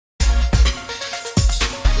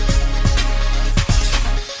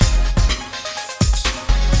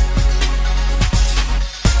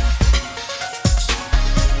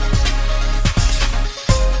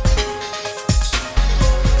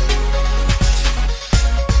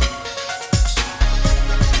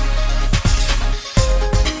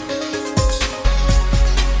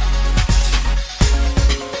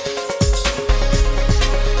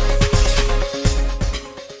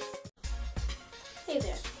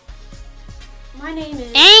My name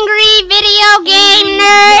is Angry Video Game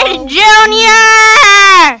Nerd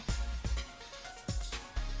Jr.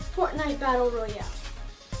 Fortnite Battle Royale.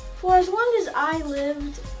 For as long as I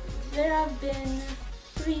lived, there have been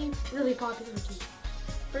 3 really popular games.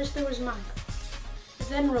 First there was Minecraft,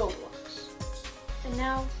 then Roblox, and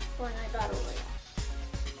now Fortnite Battle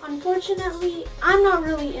Royale. Unfortunately, I'm not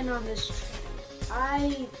really in on this trend.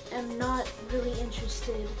 I am not really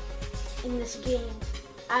interested in this game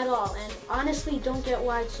at all, and honestly don't get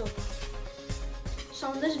why it's so popular.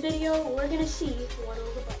 So in this video, we're gonna see what it'll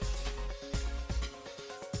about.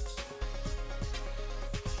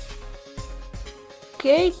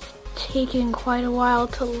 Okay, it's taking quite a while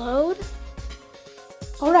to load.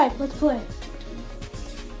 Alright, let's play.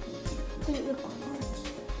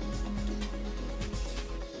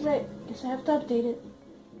 Right, guess I have to update it.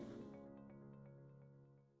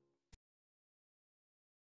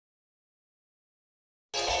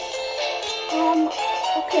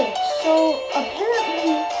 Okay, so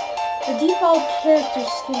apparently the default character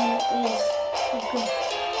skin is a girl.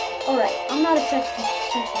 Alright, I'm not a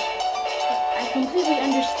sexist. I completely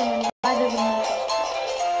understand why they're gonna make this.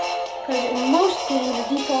 Because in most games, the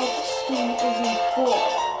default skin is a boy.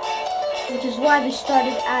 Which is why they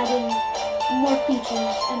started adding more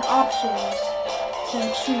features and options to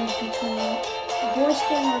choose between a boy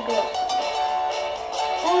skin or a girl skin.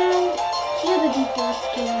 And here the default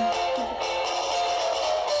skin is a girl.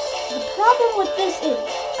 The problem with this is,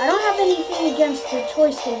 I don't have anything against the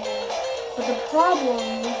choice they made, but the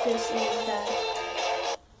problem with this is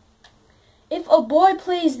that if a boy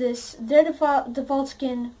plays this, their default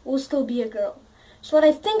skin will still be a girl. So what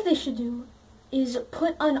I think they should do is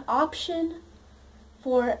put an option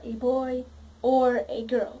for a boy or a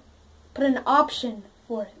girl. Put an option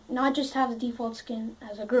for it, not just have the default skin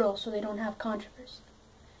as a girl so they don't have controversy.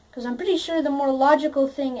 Because I'm pretty sure the more logical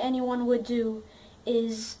thing anyone would do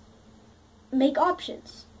is make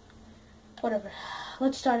options. Whatever.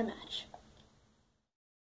 Let's start a match.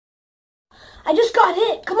 I just got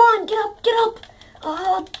hit. Come on, get up, get up.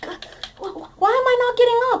 Why am I not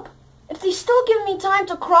getting up? If they still give me time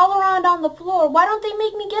to crawl around on the floor, why don't they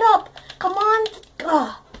make me get up? Come on.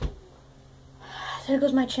 There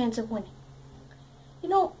goes my chance of winning. You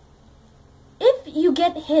know, if you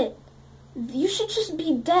get hit, you should just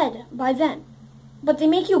be dead by then. But they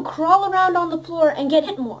make you crawl around on the floor and get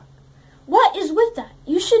hit more. What is with that?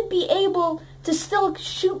 You should be able to still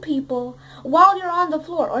shoot people while you're on the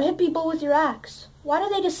floor or hit people with your axe. Why do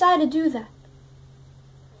they decide to do that?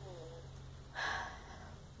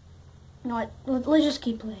 You know what? Let's just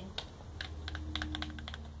keep playing.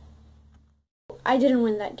 I didn't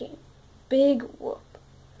win that game. Big whoop.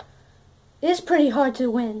 It is pretty hard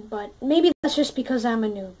to win, but maybe that's just because I'm a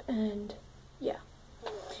noob, and yeah.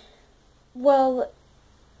 Well,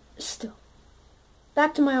 still.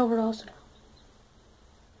 Back to my overall scenario.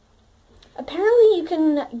 Apparently you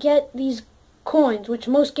can get these coins, which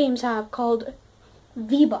most games have, called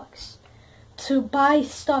V-Bucks, to buy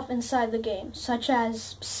stuff inside the game, such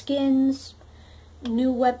as skins, new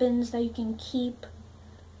weapons that you can keep,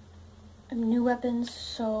 new weapons,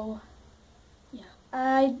 so yeah.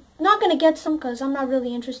 I'm not going to get some because I'm not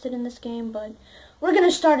really interested in this game, but we're going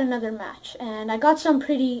to start another match, and I got some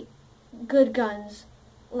pretty good guns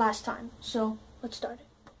last time, so let's start it.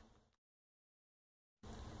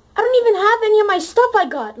 I don't even have any of my stuff I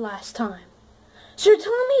got last time. So you're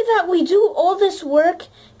telling me that we do all this work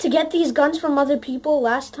to get these guns from other people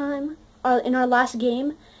last time, in our last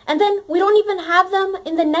game, and then we don't even have them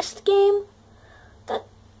in the next game?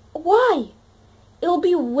 Why? It'll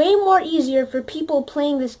be way more easier for people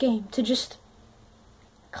playing this game to just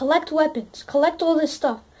collect weapons, collect all this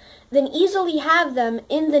stuff, than easily have them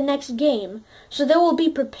in the next game, so they will be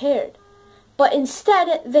prepared. But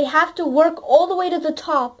instead, they have to work all the way to the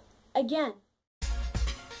top again.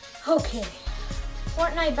 Okay,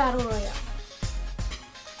 Fortnite Battle Royale.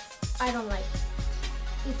 I don't like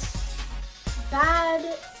it. It's bad.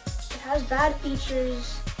 It has bad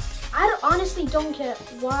features. I honestly don't get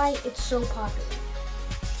why it's so popular.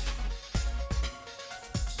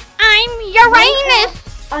 I'm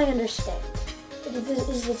Uranus. I understand. It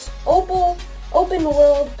is this open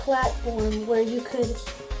world platform where you could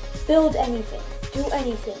build anything, do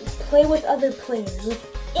anything, play with other players with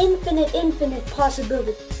infinite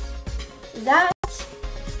possibilities. That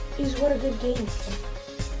is what a good game is.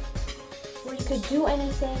 Where you could do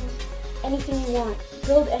anything you want,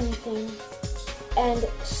 build anything, and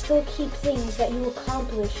still keep things that you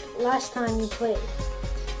accomplished last time you played.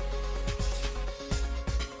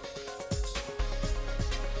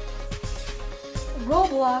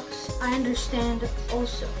 Roblox, I understand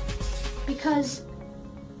also, because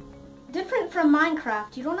different from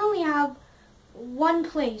Minecraft, you don't only have one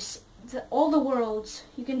place, all the worlds.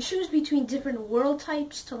 You can choose between different world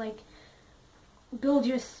types to like build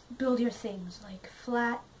your things, like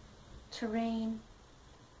flat, terrain,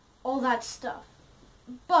 all that stuff.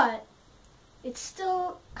 But it's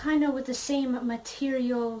still kind of with the same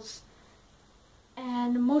materials,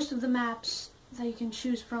 and most of the maps that you can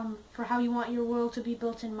choose from for how you want your world to be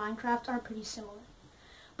built in Minecraft are pretty similar.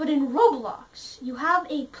 But in Roblox, you have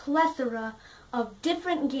a plethora of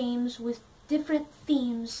different games with different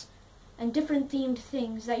themes and different themed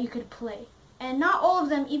things that you could play. And not all of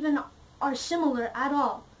them even are similar at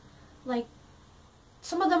all. Like,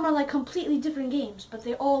 some of them are like completely different games, but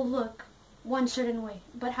they all look one certain way,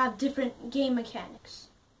 but have different game mechanics.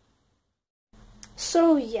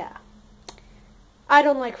 So yeah, I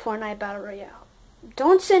don't like Fortnite Battle Royale.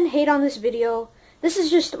 Don't send hate on this video. This is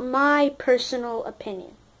just my personal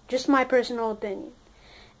opinion. Just my personal opinion.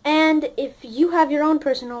 And if you have your own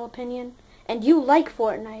personal opinion, and you like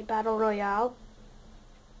Fortnite Battle Royale,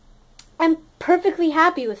 I'm perfectly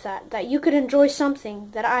happy with that you could enjoy something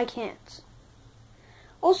that I can't.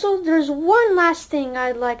 Also, there's one last thing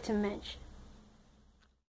I'd like to mention.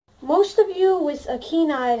 Most of you with a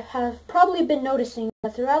keen eye have probably been noticing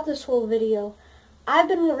that throughout this whole video, I've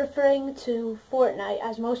been referring to Fortnite,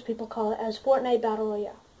 as most people call it, as Fortnite Battle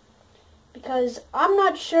Royale. Because I'm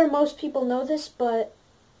not sure most people know this, but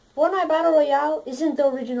Fortnite Battle Royale isn't the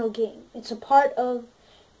original game. It's a part of,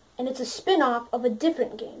 and it's a spin-off of a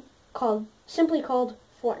different game simply called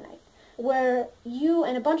Fortnite, where you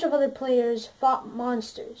and a bunch of other players fought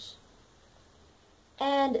monsters.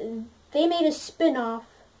 And they made a spin-off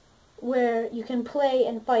where you can play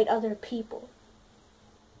and fight other people.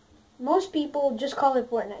 Most people just call it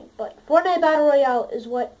Fortnite, but Fortnite Battle Royale is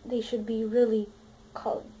what they should be really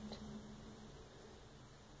calling it.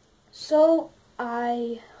 So,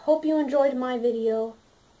 I hope you enjoyed my video.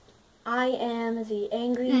 I am the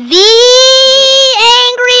Angry Video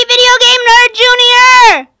Game Nerd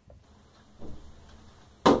Jr.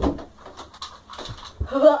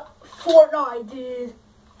 Fortnite, dude.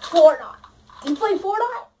 Fortnite. Do you play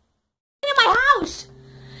Fortnite? In my house!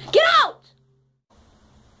 Get out!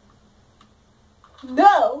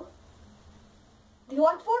 No. Do you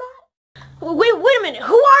want Fortnite? Wait a minute.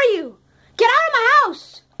 Who are you? Get out of my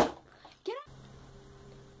house! Get out.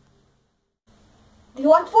 Do you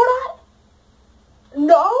want Fortnite?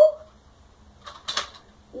 No?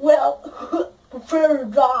 Well, prepare to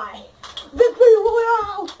die. Victory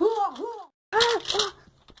Royale!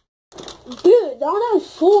 Dude, there are no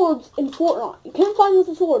swords in Fortnite. You can't find with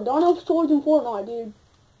a sword. There are no swords in Fortnite, dude.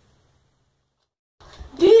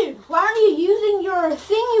 Dude, why aren't you using your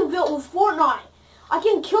thing you built with Fortnite? I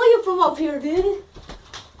can kill you from up here, dude.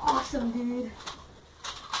 Awesome, dude.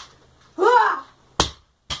 Ah!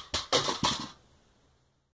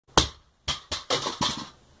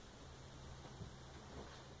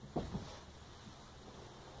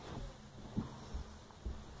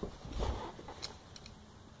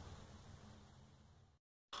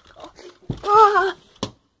 Ah!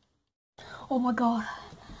 Oh my god.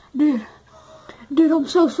 Dude, I'm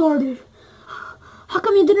so sorry, dude. How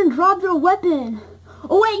come you didn't drop your weapon?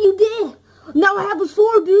 Oh wait, you did! Now I have a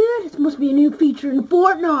sword, dude! This must be a new feature in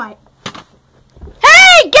Fortnite.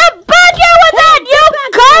 Hey, get back here with that, you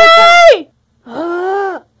guy!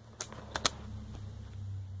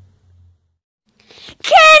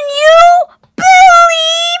 Can you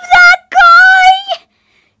believe that guy?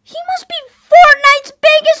 He must be Fortnite's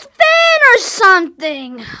biggest fan or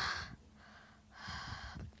something.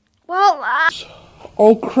 Well,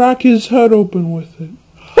 I'll crack his head open with it.